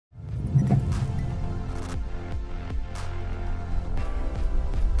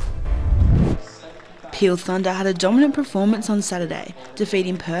Peel Thunder had a dominant performance on Saturday,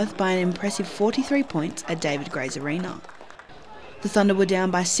 defeating Perth by an impressive 43 points at David Gray's Arena. The Thunder were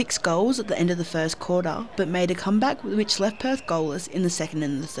down by 6 goals at the end of the first quarter, but made a comeback which left Perth goalless in the second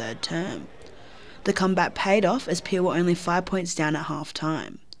and the third term. The comeback paid off as Peel were only 5 points down at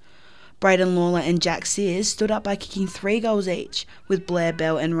half-time. Braden Lawler and Jack Sears stood up by kicking 3 goals each, with Blair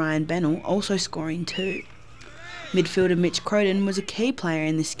Bell and Ryan Bennell also scoring 2. Midfielder Mitch Croden was a key player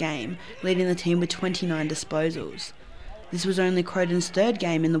in this game, leading the team with 29 disposals. This was only Croden's third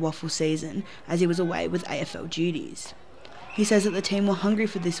game in the WAFL season, as he was away with AFL duties. He says that the team were hungry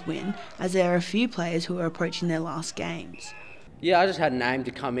for this win, as there are a few players who are approaching their last games. Yeah, I just had an aim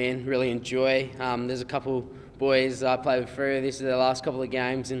to come in, really enjoy. There's a couple boys I played with through. This is their last couple of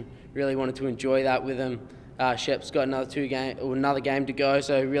games, and really wanted to enjoy that with them. Shep's got another game to go,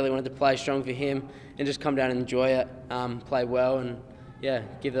 so really wanted to play strong for him and just come down and enjoy it, play well, and yeah,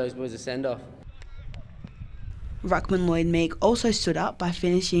 give those boys a send-off. Ruckman Lloyd Meek also stood up by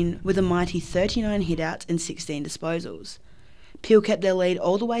finishing with a mighty 39 hitouts and 16 disposals. Peel kept their lead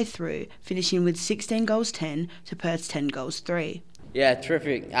all the way through, finishing with 16 goals 10 to Perth's 10 goals 3. Yeah,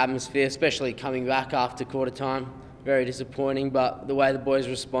 terrific atmosphere, especially coming back after quarter time. Very disappointing, but the way the boys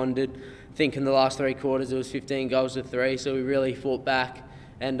responded, I think in the last 3 quarters it was 15 goals to 3, so we really fought back.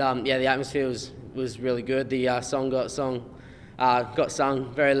 And yeah, the atmosphere was really good. The song got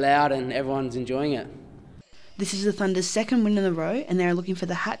sung very loud, and everyone's enjoying it. This is the Thunder's second win in a row, and they are looking for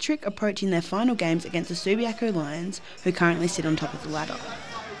the hat-trick approaching their final games against the Subiaco Lions, who currently sit on top of the ladder.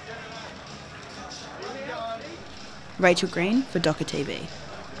 Rachel Green for Docker TV.